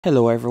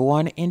Hello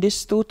everyone, in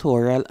this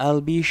tutorial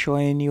I'll be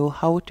showing you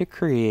how to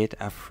create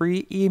a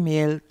free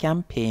email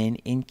campaign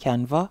in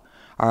Canva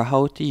or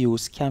how to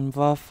use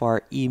Canva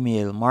for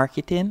email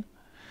marketing.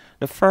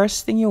 The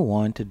first thing you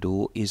want to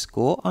do is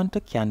go onto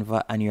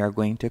Canva and you are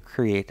going to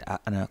create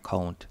an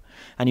account.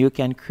 And you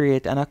can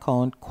create an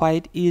account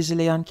quite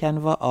easily on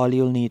Canva. All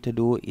you'll need to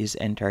do is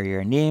enter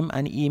your name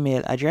and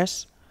email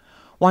address.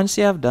 Once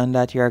you have done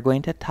that, you are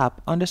going to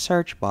tap on the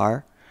search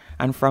bar,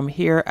 and from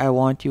here I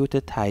want you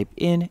to type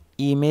in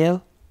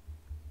email.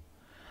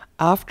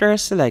 After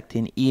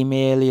selecting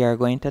email, you are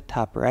going to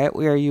tap right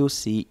where you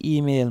see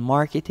email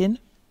marketing,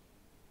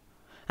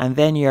 and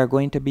then you are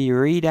going to be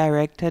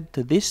redirected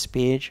to this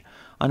page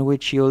on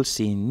which you'll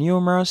see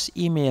numerous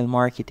email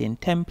marketing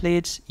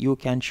templates you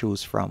can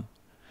choose from.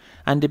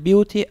 And the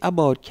beauty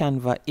about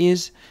Canva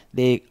is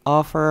they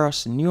offer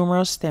us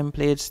numerous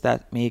templates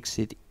that makes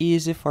it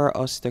easy for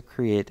us to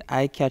create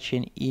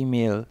eye-catching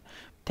email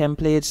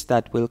templates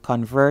that will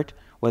convert,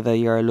 whether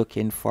you're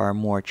looking for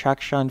more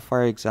traction.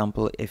 For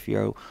example, if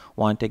you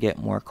want to get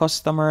more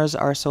customers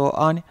or so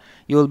on,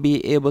 you'll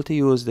be able to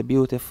use the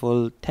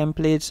beautiful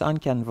templates on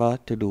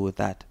Canva to do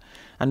that.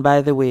 And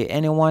by the way,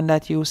 anyone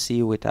that you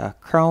see with a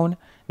crown,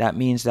 that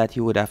means that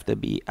you would have to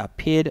be a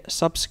paid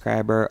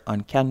subscriber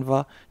on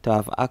Canva to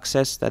have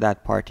access to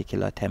that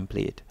particular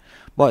template.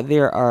 But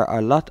there are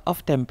a lot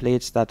of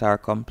templates that are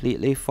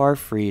completely for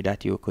free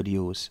that you could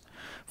use.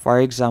 For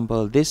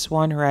example, this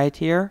one right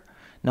here.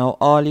 Now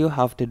all you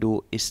have to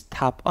do is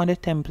tap on the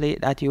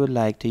template that you would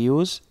like to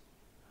use.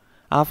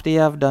 After you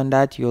have done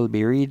that, you'll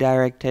be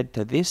redirected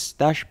to this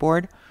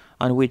dashboard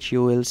on which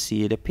you will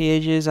see the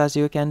pages as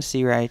you can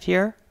see right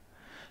here.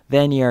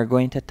 Then you are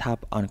going to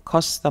tap on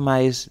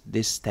customize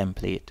this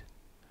template.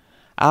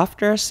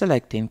 After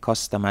selecting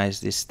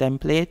customize this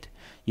template,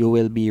 you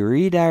will be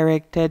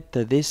redirected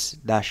to this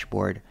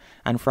dashboard,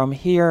 and from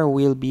here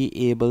we'll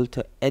be able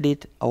to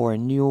edit our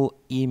new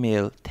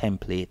email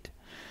template.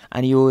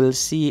 And you will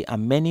see a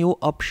menu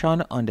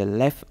option on the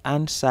left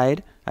hand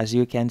side. As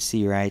you can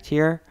see right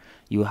here,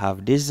 you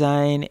have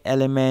design,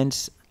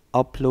 elements,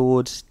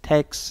 uploads,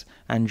 text,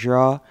 and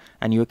draw,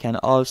 and you can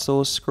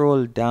also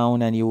scroll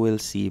down and you will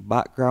see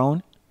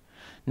background.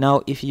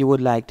 Now if you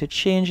would like to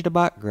change the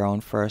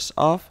background, first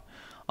off,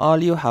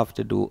 all you have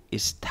to do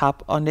is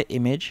tap on the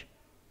image,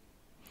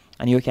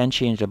 and you can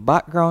change the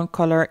background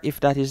color if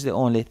that is the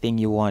only thing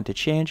you want to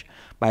change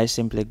by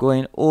simply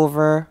going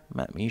over.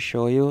 Let me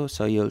show you.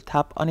 So you'll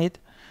tap on it,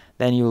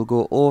 then you'll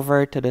go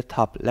over to the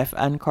top left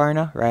hand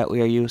corner right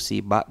where you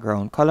see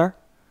background color,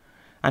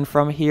 and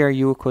from here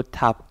you could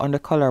tap on the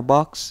color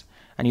box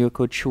and you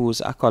could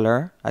choose a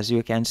color as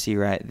you can see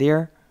right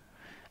there.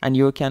 And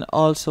you can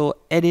also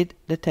edit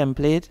the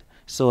template.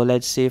 So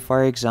let's say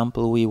for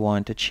example we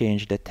want to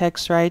change the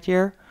text right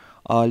here.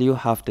 All you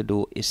have to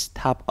do is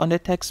tap on the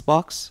text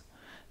box,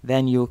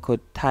 then you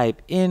could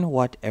type in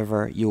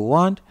whatever you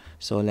want.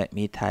 So let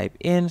me type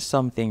in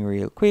something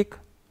real quick.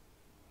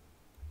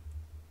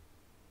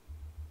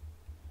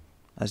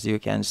 As you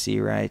can see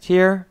right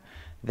here,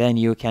 then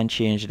you can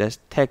change the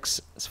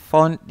text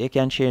font, you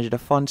can change the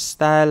font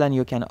style, and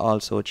you can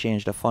also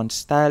change the font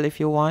style if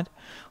you want.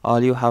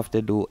 All you have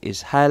to do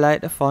is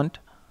highlight the font,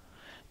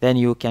 then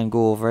you can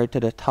go over to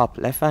the top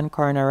left hand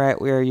corner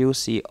right where you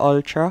see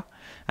ultra,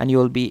 and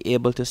you'll be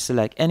able to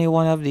select any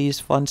one of these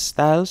font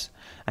styles.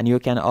 And you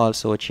can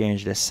also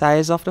change the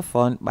size of the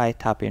font by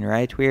tapping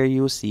right where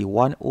you see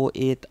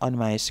 108 on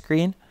my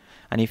screen.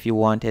 And if you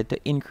wanted to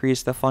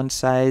increase the font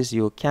size,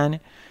 you can.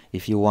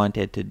 If you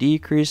wanted to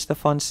decrease the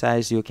font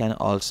size, you can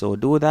also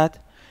do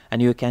that.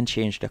 And you can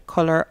change the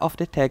color of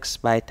the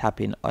text by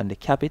tapping on the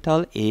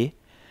capital A.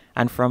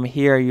 And from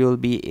here, you'll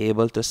be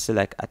able to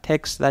select a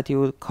text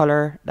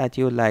color that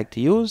you would like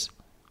to use,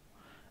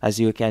 as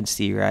you can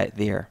see right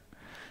there.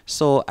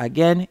 So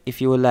again,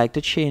 if you would like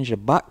to change the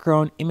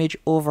background image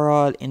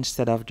overall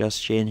instead of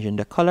just changing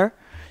the color,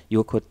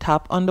 you could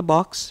tap on the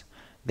box.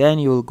 Then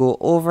you'll go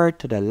over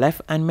to the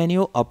left hand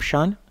menu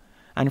option,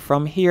 and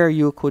from here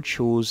you could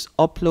choose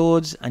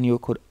uploads and you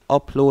could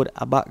upload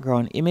a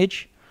background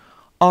image,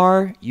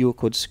 or you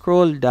could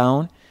scroll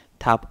down,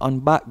 tap on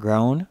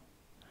background.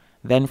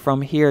 Then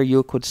from here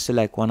you could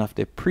select one of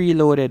the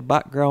preloaded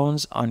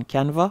backgrounds on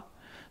Canva.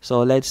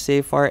 So let's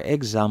say for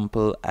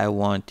example I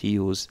want to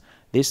use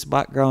this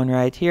background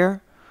right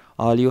here.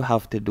 All you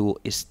have to do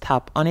is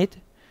tap on it,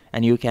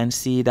 and you can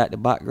see that the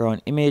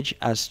background image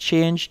has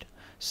changed.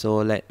 So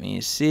let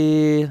me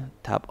see,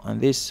 tap on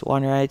this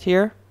one right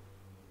here.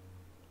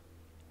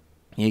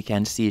 You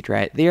can see it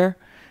right there,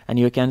 and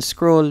you can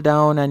scroll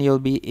down and you'll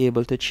be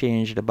able to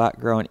change the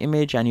background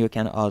image, and you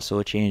can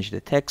also change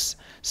the text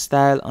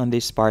style on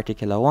this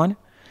particular one.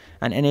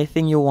 And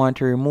anything you want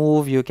to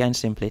remove, you can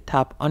simply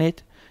tap on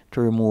it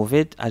to remove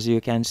it. As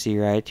you can see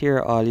right here,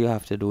 all you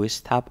have to do is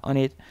tap on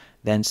it,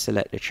 then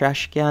select the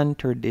trash can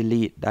to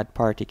delete that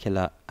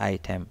particular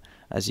item,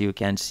 as you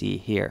can see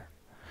here.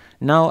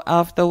 Now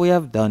after we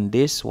have done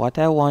this, what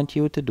I want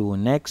you to do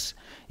next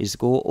is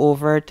go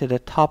over to the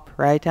top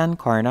right hand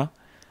corner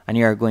and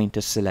you are going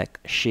to select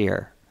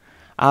share.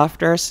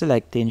 After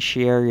selecting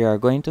share, you are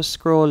going to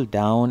scroll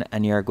down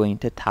and you are going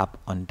to tap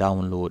on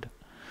download.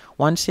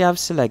 Once you have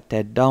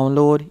selected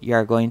download, you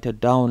are going to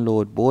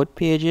download both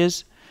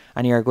pages,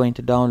 and you are going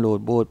to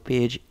download both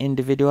pages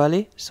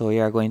individually. So you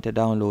are going to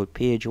download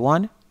page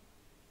 1.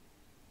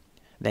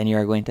 Then you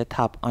are going to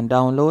tap on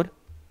download.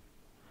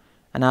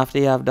 And after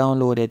you have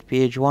downloaded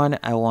page 1,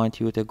 I want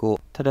you to go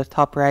to the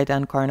top right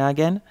hand corner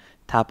again,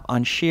 tap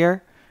on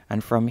share,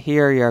 and from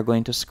here you are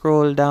going to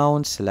scroll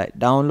down, select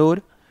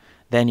download.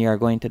 Then you are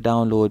going to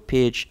download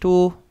page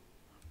 2.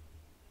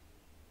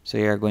 So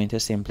you are going to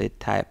simply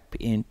type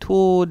in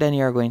 2, then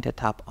you are going to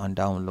tap on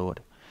download.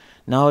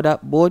 Now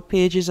that both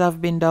pages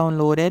have been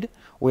downloaded,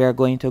 we are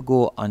going to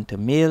go onto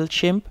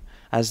MailChimp,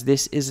 as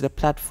this is the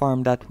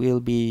platform that we'll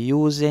be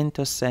using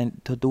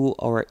to do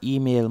our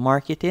email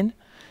marketing.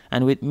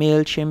 And with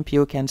MailChimp,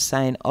 you can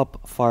sign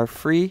up for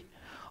free.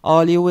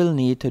 All you will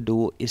need to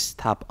do is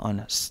tap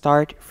on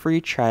Start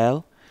Free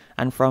Trial,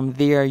 and from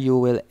there you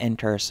will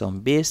enter some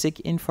basic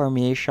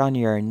information,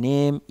 your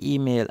name,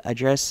 email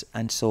address,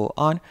 and so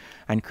on,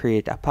 and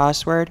create a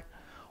password.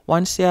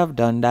 Once you have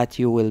done that,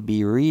 you will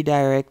be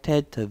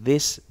redirected to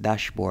this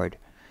dashboard.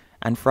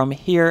 And from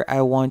here,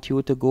 I want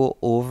you to go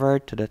over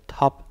to the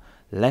top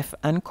left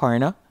hand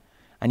corner,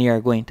 and you are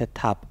going to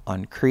tap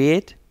on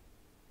Create.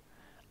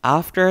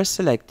 After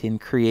selecting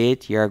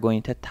Create, you are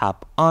going to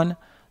tap on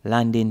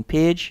Landing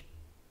Page.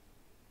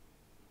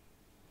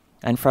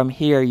 And from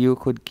here, you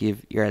could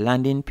give your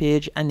landing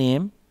page a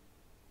name.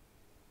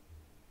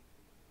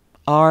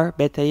 Or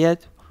better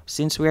yet,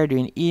 since we are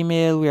doing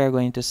email, we are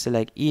going to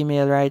select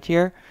email right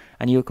here.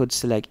 And you could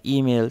select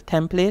email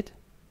template.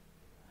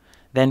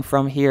 Then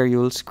from here, you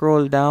will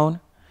scroll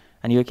down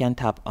and you can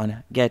tap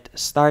on Get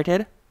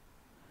Started.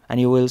 And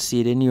you will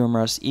see the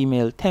numerous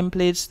email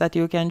templates that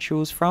you can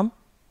choose from.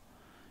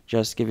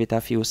 Just give it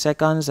a few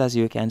seconds. As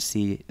you can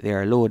see, they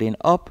are loading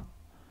up.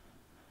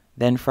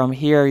 Then from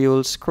here,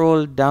 you'll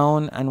scroll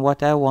down, and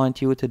what I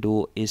want you to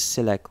do is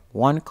select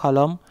one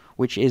column,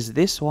 which is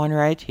this one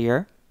right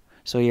here.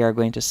 So you are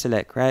going to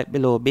select right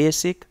below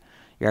basic.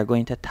 You are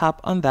going to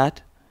tap on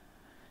that.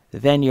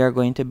 Then you are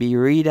going to be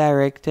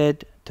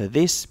redirected to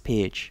this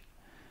page.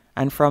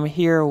 And from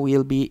here,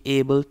 we'll be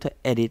able to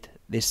edit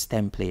this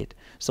template.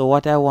 So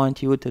what I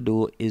want you to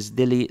do is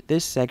delete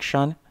this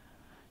section.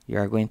 You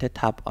are going to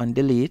tap on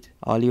delete.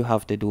 All you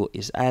have to do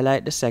is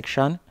highlight the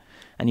section.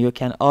 And you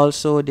can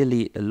also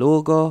delete the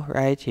logo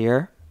right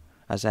here,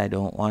 as I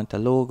don't want a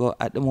logo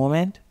at the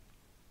moment.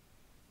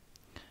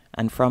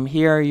 And from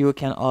here, you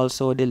can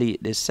also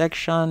delete this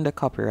section, the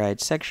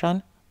copyright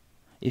section,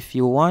 if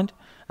you want.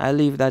 I'll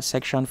leave that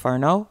section for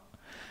now.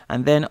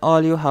 And then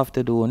all you have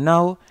to do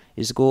now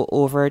is go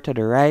over to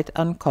the right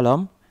hand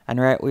column, and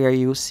right where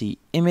you see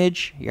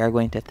image, you are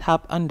going to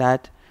tap on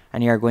that,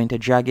 and you are going to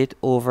drag it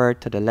over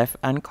to the left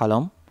hand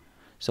column.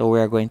 So we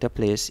are going to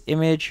place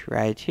image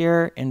right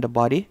here in the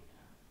body.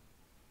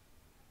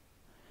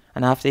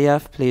 And after you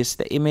have placed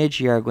the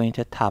image, you are going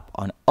to tap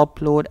on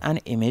Upload an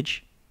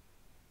Image.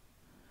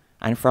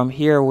 And from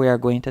here, we are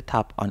going to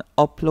tap on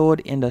Upload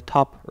in the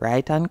top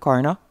right hand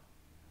corner.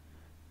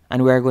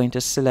 And we are going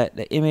to select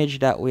the image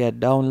that we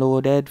had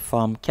downloaded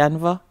from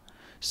Canva.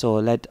 So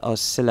let us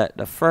select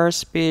the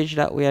first page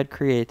that we had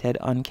created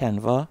on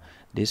Canva,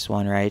 this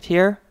one right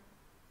here.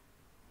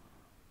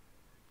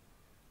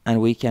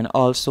 And we can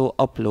also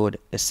upload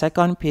the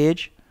second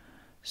page.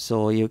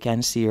 So you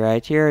can see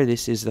right here,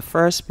 this is the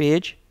first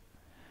page.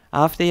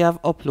 After you have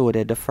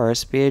uploaded the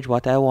first page,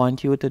 what I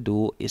want you to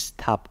do is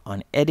tap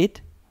on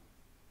Edit.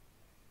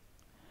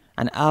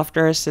 And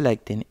after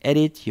selecting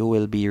Edit, you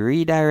will be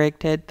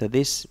redirected to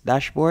this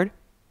dashboard.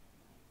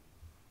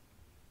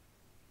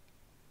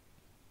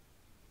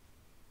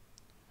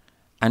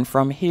 And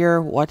from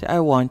here, what I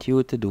want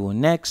you to do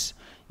next,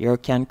 you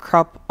can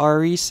crop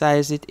or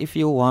resize it if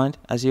you want,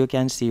 as you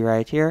can see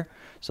right here.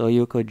 So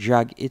you could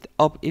drag it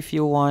up if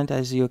you want,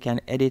 as you can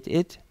edit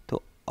it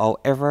to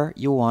however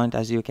you want,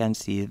 as you can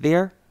see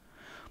there.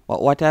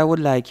 But what I would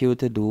like you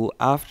to do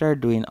after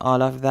doing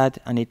all of that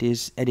and it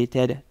is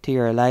edited to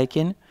your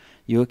liking,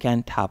 you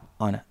can tap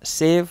on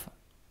Save.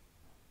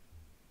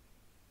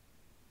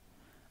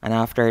 And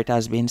after it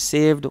has been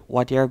saved,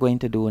 what you're going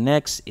to do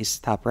next is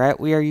tap right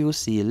where you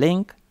see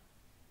link.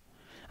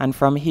 And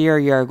from here,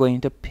 you are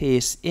going to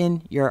paste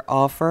in your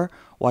offer,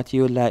 what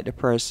you would like the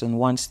person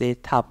once they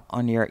tap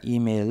on your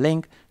email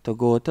link to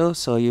go to.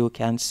 So you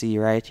can see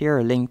right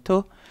here, link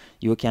to.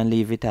 You can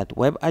leave it at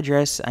web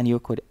address and you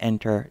could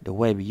enter the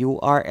web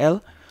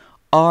URL.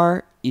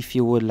 Or if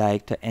you would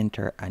like to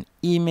enter an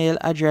email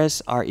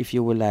address, or if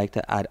you would like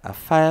to add a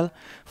file.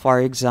 For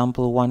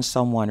example, once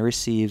someone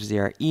receives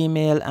their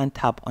email and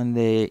tap on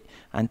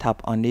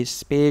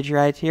this page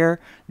right here,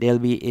 they'll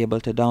be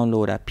able to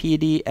download a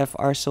PDF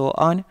or so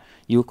on.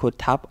 You could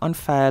tap on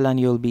file and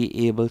you'll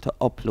be able to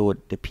upload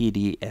the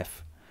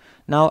PDF.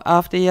 Now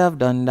after you have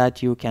done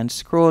that, you can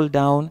scroll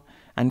down,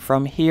 and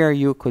from here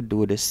you could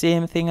do the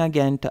same thing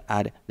again to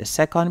add the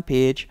second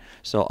page.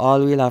 So all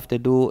we'll have to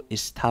do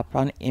is tap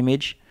on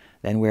image,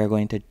 then we're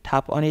going to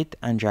tap on it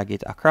and drag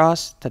it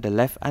across to the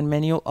left hand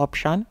menu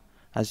option,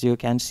 as you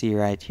can see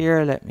right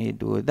here. Let me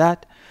do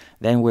that.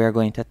 Then we're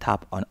going to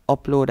tap on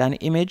upload an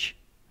image,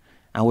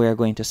 and we're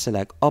going to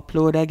select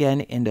upload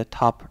again in the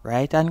top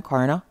right hand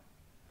corner.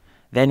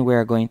 Then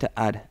we're going to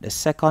add the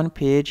second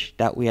page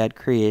that we had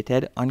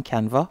created on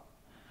Canva,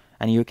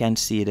 and you can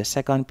see the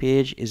second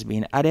page is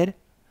being added,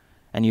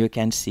 and you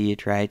can see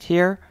it right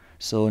here.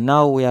 So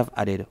now we have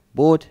added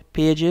both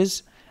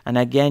pages, and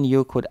again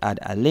you could add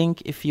a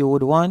link if you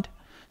would want.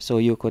 So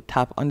you could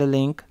tap on the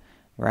link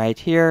right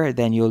here,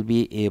 then you'll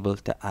be able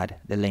to add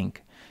the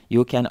link.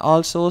 You can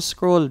also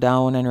scroll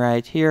down, and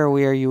right here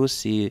where you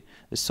see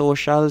the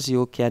socials,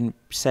 you can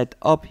set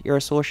up your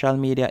social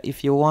media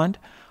if you want,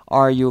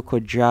 or you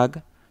could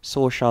drag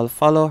social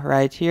follow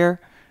right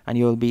here, and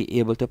you'll be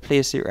able to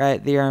place it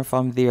right there, and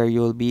from there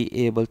you'll be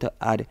able to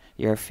add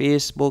your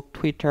Facebook,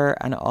 Twitter,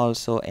 and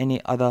also any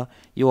other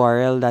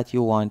URL that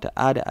you want to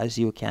add, as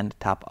you can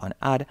tap on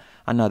add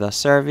another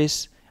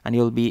service, and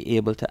you'll be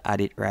able to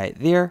add it right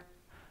there,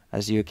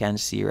 as you can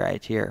see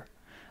right here.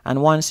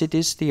 And once it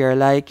is to your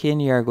liking,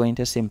 you're going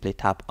to simply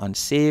tap on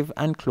save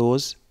and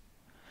close.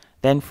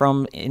 Then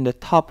from in the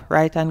top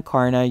right hand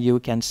corner, you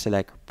can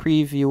select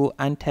preview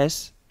and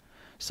test.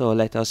 So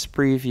let us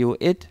preview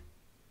it.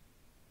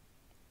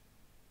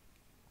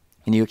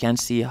 And you can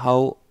see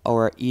how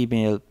our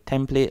email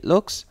template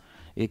looks.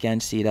 You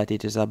can see that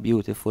it is a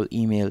beautiful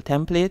email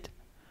template.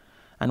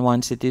 And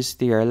once it is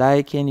to your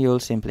liking, you'll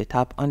simply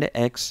tap on the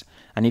X.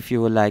 And if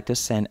you would like to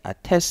send a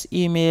test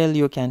email,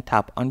 you can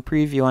tap on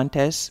preview and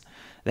test.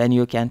 Then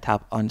you can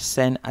tap on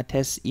send a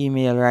test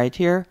email right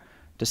here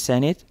to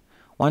send it.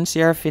 Once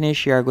you are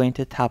finished, you are going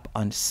to tap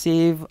on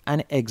save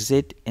and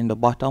exit in the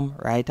bottom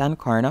right hand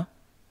corner.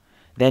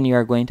 Then you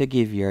are going to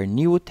give your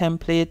new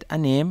template a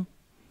name.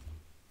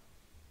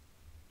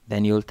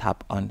 Then you'll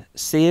tap on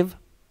save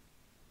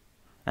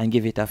and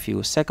give it a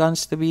few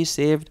seconds to be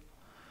saved.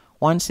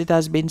 Once it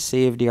has been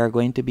saved, you are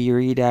going to be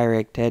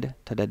redirected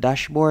to the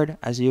dashboard,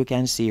 as you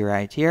can see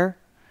right here.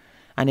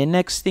 And the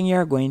next thing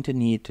you're going to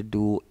need to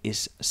do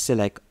is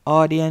select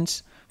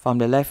audience from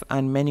the left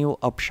hand menu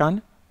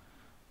option.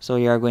 So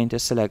you're going to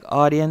select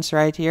audience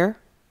right here.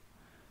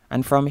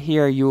 And from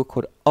here you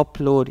could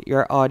upload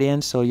your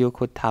audience. So you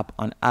could tap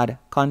on add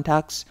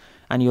contacts,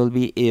 and you'll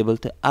be able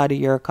to add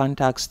your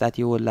contacts that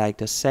you would like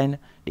to send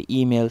the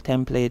email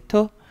template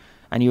to.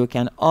 And you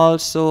can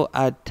also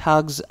add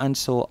tags and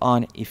so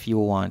on if you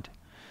want.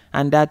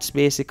 And that's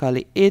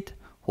basically it.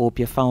 Hope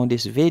you found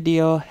this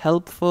video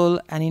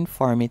helpful and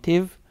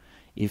informative.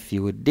 If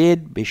you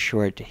did, be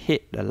sure to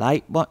hit the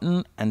like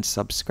button and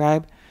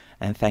subscribe.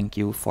 And thank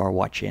you for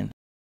watching.